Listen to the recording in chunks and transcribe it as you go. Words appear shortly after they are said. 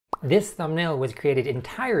This thumbnail was created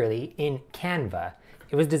entirely in Canva.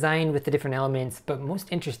 It was designed with the different elements, but most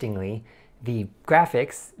interestingly, the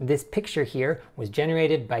graphics, this picture here, was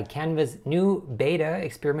generated by Canva's new beta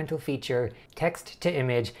experimental feature,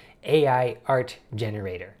 text-to-image AI art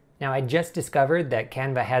generator. Now, I just discovered that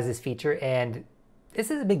Canva has this feature, and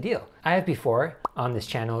this is a big deal. I have before on this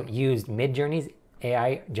channel used MidJourney's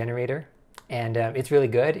AI generator, and it's really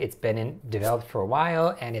good. It's been developed for a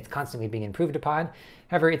while, and it's constantly being improved upon.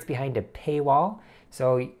 However, it's behind a paywall.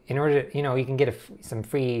 So in order to, you can get some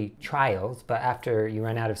free trials, but after you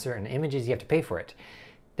run out of certain images, you have to pay for it.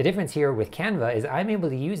 The difference here with Canva is I'm able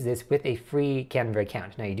to use this with a free Canva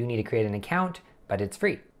account. Now you do need to create an account, but it's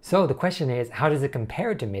free. So the question is, how does it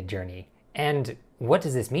compare to MidJourney? And what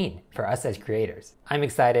does this mean for us as creators? I'm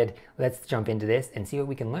excited. Let's jump into this and see what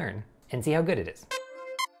we can learn and see how good it is.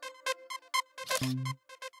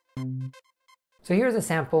 So here's a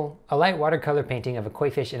sample, a light watercolor painting of a koi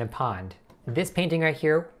fish in a pond. This painting right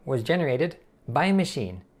here was generated by a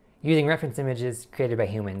machine using reference images created by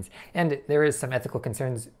humans. And there is some ethical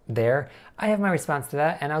concerns there. I have my response to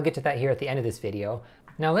that, and I'll get to that here at the end of this video.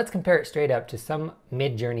 Now let's compare it straight up to some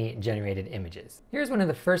MidJourney generated images. Here's one of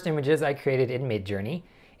the first images I created in MidJourney.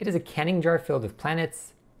 It is a canning jar filled with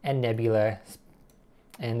planets and nebula.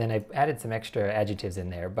 And then I added some extra adjectives in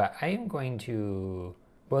there, but I am going to,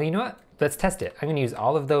 well, you know what? Let's test it. I'm going to use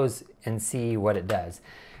all of those and see what it does.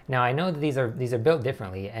 Now I know that these are built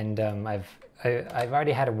differently, and I've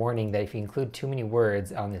already had a warning that if you include too many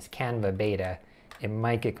words on this Canva beta, it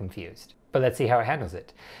might get confused. But let's see how it handles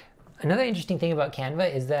it. Another interesting thing about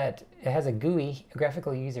Canva is that it has a GUI, a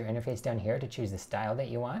graphical user interface down here to choose the style that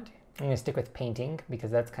you want. I'm going to stick with painting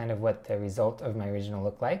because that's kind of what the result of my original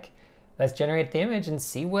looked like. Let's generate the image and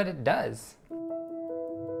see what it does.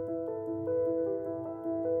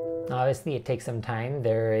 Obviously, it takes some time.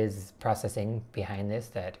 There is processing behind this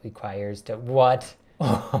that requires to... What?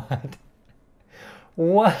 What?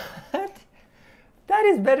 What? That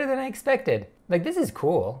is better than I expected. Like, this is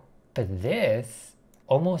cool, but this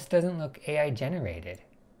almost doesn't look AI generated.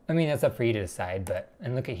 I mean, that's up for you to decide, but,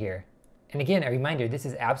 and look at here. And again, a reminder, this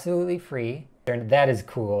is absolutely free. That is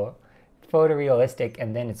cool. Photorealistic,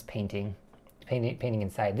 and then it's painting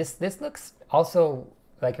inside. This looks also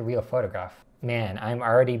like a real photograph. Man, I'm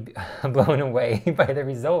already blown away by the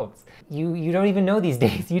results. You don't even know these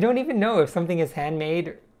days. You don't even know if something is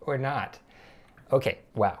handmade or not. Okay,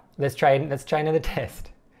 wow. Let's try another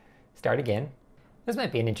test. Start again. This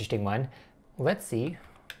might be an interesting one. Let's see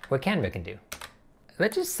what Canva can do.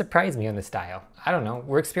 That just surprised me on the style. I don't know.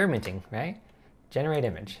 We're experimenting, right? Generate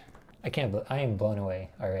image. I am blown away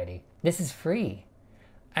already. This is free.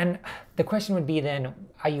 And the question would be then,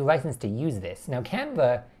 are you licensed to use this? Now,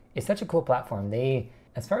 Canva is such a cool platform.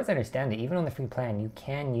 As far as I understand it, even on the free plan, you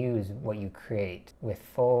can use what you create with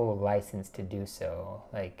full license to do so.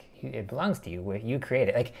 Like, it belongs to you. You create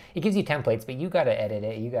it. Like, it gives you templates, but you gotta edit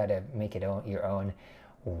it. You gotta make it your own.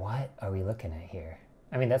 What are we looking at here?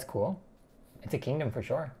 I mean, that's cool. It's a kingdom for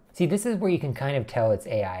sure. See, this is where you can kind of tell it's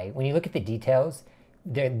AI. When you look at the details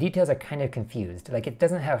are kind of confused. Like, it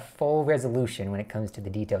doesn't have full resolution when it comes to the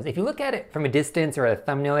details. If you look at it from a distance or a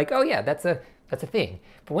thumbnail, like, oh yeah, that's a thing.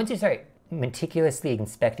 But once you start meticulously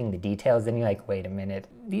inspecting the details, then you're like, wait a minute,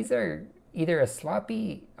 these are either a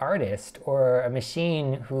sloppy artist or a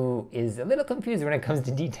machine who is a little confused when it comes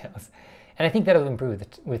to details. And I think that'll improve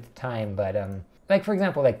with time, but like, for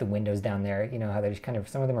example, like the windows down there, you know how there's kind of,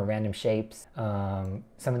 some of them are random shapes. Some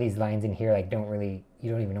of these lines in here, like,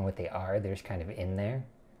 you don't even know what they are. They're just kind of in there.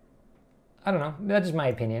 I don't know, that's just my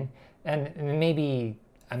opinion. And maybe,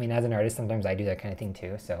 I mean, as an artist, sometimes I do that kind of thing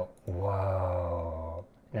too, so, whoa.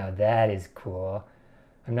 Now that is cool.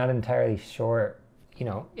 I'm not entirely sure,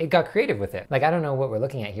 it got creative with it. Like, I don't know what we're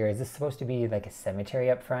looking at here. Is this supposed to be like a cemetery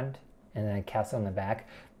up front and then a castle in the back?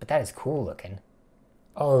 But that is cool looking.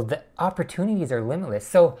 Oh, the opportunities are limitless.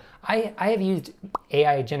 So I have used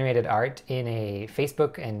AI generated art in a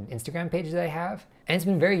Facebook and Instagram page that I have, and it's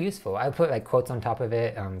been very useful. I put like quotes on top of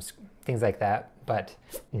it, things like that. But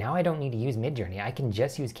now I don't need to use MidJourney. I can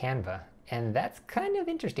just use Canva. And that's kind of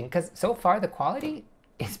interesting because so far the quality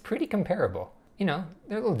is pretty comparable. They're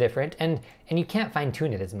a little different, and you can't fine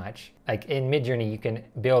tune it as much. Like in MidJourney, you can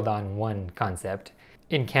build on one concept.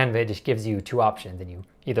 In Canva, it just gives you two options, and you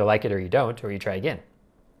either like it or you don't, or you try again.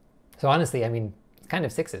 So honestly, I mean, it's kind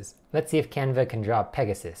of sixes. Let's see if Canva can draw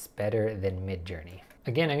Pegasus better than MidJourney.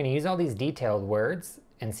 Again, I'm going to use all these detailed words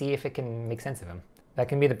and see if it can make sense of them. That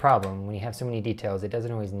can be the problem. When you have so many details, it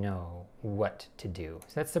doesn't always know what to do.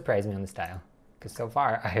 So that surprised me on the style, because so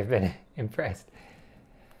far I have been impressed.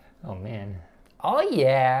 Oh man. Oh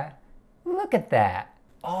yeah, look at that.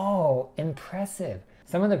 Oh, impressive.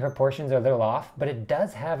 Some of the proportions are a little off, but it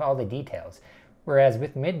does have all the details. Whereas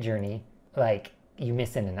with MidJourney, like, you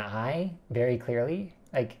miss an eye very clearly.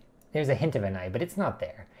 Like, there's a hint of an eye, but it's not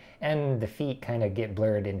there. And the feet kind of get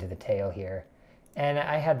blurred into the tail here. And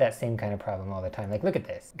I had that same kind of problem all the time. Like, look at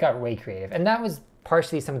this. Got way creative. And that was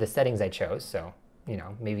partially some of the settings I chose. So, you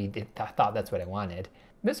know, maybe I thought that's what I wanted.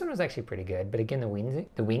 This one was actually pretty good. But again, the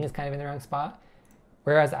wing is kind of in the wrong spot.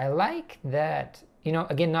 Whereas I like that, you know,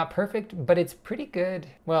 again, not perfect, but it's pretty good.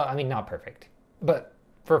 Well, I mean, not perfect. But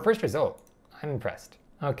for a first result, I'm impressed.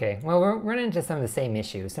 Okay, well, we're running into some of the same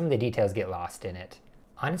issues. Some of the details get lost in it.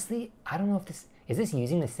 Honestly, I don't know if is this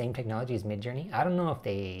using the same technology as MidJourney? I don't know if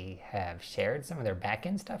they have shared some of their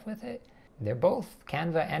backend stuff with it. They're both,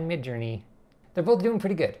 Canva and MidJourney, they're both doing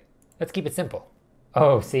pretty good. Let's keep it simple.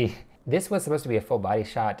 Oh, see, this was supposed to be a full body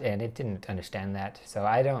shot and it didn't understand that. So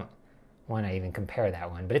I don't want to even compare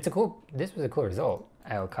that one, but this was a cool result.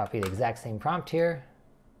 I'll copy the exact same prompt here,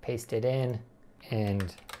 paste it in,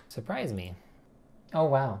 and surprise me. Oh,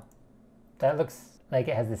 wow. That looks like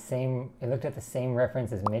it has the same, it looked at the same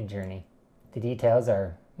reference as MidJourney. The details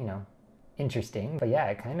are, you know, interesting, but yeah,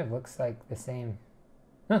 it kind of looks like the same.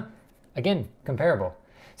 Huh. Again, comparable.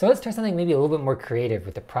 So let's try something maybe a little bit more creative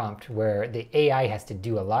with the prompt where the AI has to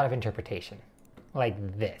do a lot of interpretation,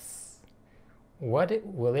 like this. What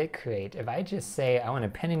will it create if I just say I want a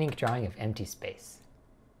pen and ink drawing of empty space?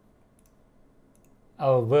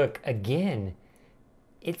 Oh, look, again,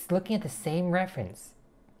 it's looking at the same reference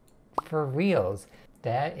for reals.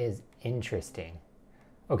 That is interesting.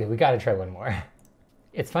 Okay, we gotta try one more.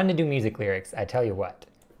 It's fun to do music lyrics, I tell you what.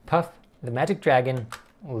 Puff, the magic dragon,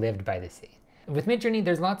 lived by the sea. With MidJourney,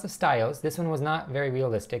 there's lots of styles. This one was not very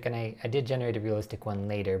realistic, and I did generate a realistic one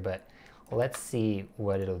later, but let's see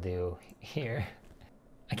what it'll do here.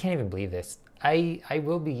 I can't even believe this. I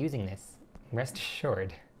will be using this, rest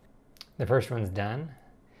assured. The first one's done.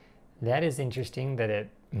 That is interesting that it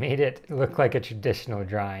made it look like a traditional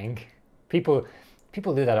drawing. People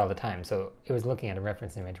do that all the time, so it was looking at a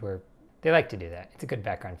reference image where they like to do that. It's a good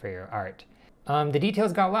background for your art. The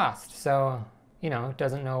details got lost, so, you know, it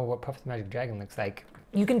doesn't know what Puff the Magic Dragon looks like.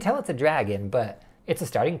 You can tell it's a dragon, but it's a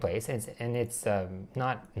starting place, and it's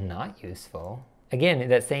not useful. Again,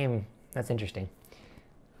 that's interesting.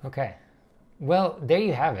 Okay, well, there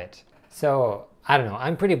you have it. So, I don't know,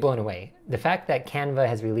 I'm pretty blown away. The fact that Canva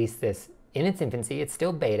has released this in its infancy, it's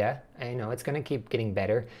still beta. I know it's gonna keep getting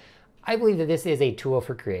better. I believe that this is a tool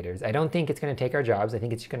for creators. I don't think it's going to take our jobs. I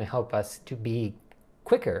think it's going to help us to be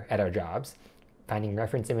quicker at our jobs, finding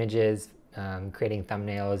reference images, creating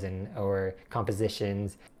thumbnails or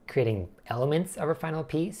compositions, creating elements of our final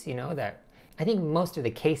piece. You know, that I think most of the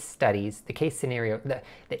case studies, the case scenario,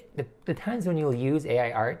 the times when you'll use AI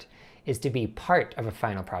art is to be part of a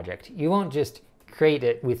final project. You won't just create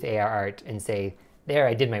it with AI art and say, there,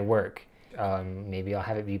 I did my work. Maybe I'll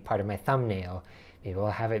have it be part of my thumbnail. Maybe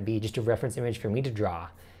I'll have it be just a reference image for me to draw.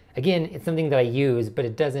 Again, it's something that I use, but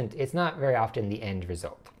it's not very often the end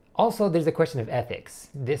result. Also, there's a question of ethics.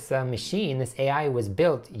 This machine, this AI was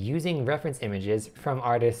built using reference images from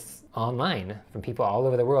artists online, from people all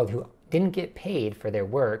over the world who didn't get paid for their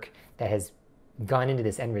work that has gone into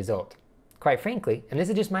this end result. Quite frankly, and this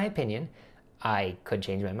is just my opinion, I could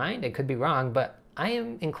change my mind, I could be wrong, but I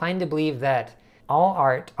am inclined to believe that all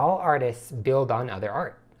artists build on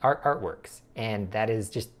other artworks, and that is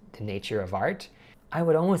just the nature of art. I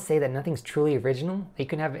would almost say that nothing's truly original. You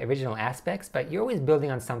can have original aspects, but you're always building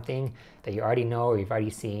on something that you already know or you've already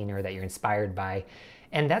seen or that you're inspired by.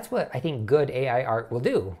 And that's what I think good AI art will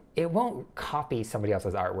do. It won't copy somebody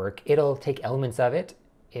else's artwork. It'll take elements of it,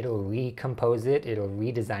 it'll recompose it, it'll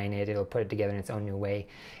redesign it, it'll put it together in its own new way.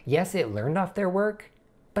 Yes, it learned off their work,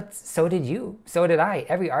 but so did you, so did I.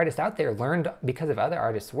 Every artist out there learned because of other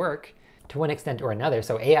artists' work to one extent or another.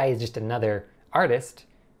 So AI is just another artist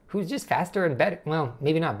who's just faster and better. Well,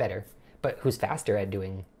 maybe not better, but who's faster at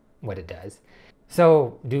doing what it does.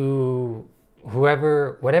 So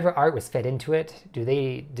whatever art was fed into it, do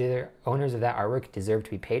the owners of that artwork deserve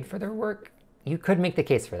to be paid for their work? You could make the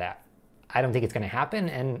case for that. I don't think it's going to happen,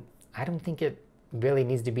 and I don't think it really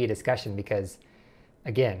needs to be a discussion because,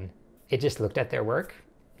 again, it just looked at their work.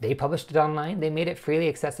 They published it online. They made it freely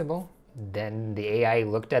accessible. Then the AI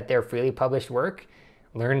looked at their freely published work,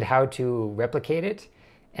 learned how to replicate it,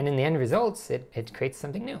 and in the end results, it creates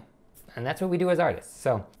something new. And that's what we do as artists.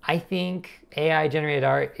 So I think AI generated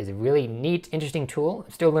art is a really neat, interesting tool.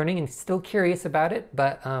 I'm still learning and still curious about it,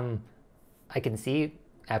 but I can see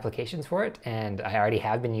applications for it, and I already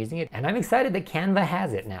have been using it. And I'm excited that Canva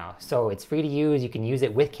has it now. So it's free to use. You can use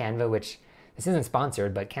it with Canva, which this isn't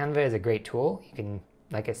sponsored, but Canva is a great tool. You can,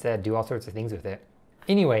 like I said, do all sorts of things with it.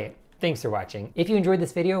 Anyway, Thanks for watching. If you enjoyed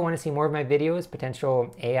this video, want to see more of my videos,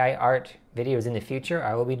 potential AI art videos in the future,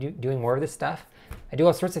 I will be doing more of this stuff. I do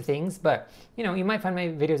all sorts of things, but you know, you might find my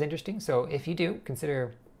videos interesting. So if you do,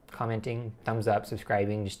 consider commenting, thumbs up,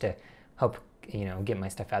 subscribing, just to help, you know, get my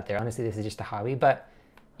stuff out there. Honestly, this is just a hobby, but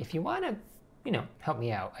if you want to, you know, help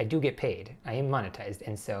me out, I do get paid. I am monetized,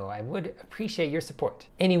 and so I would appreciate your support.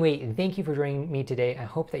 Anyway, thank you for joining me today. I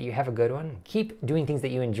hope that you have a good one. Keep doing things that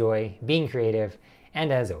you enjoy, being creative,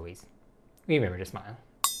 and as always, remember to smile.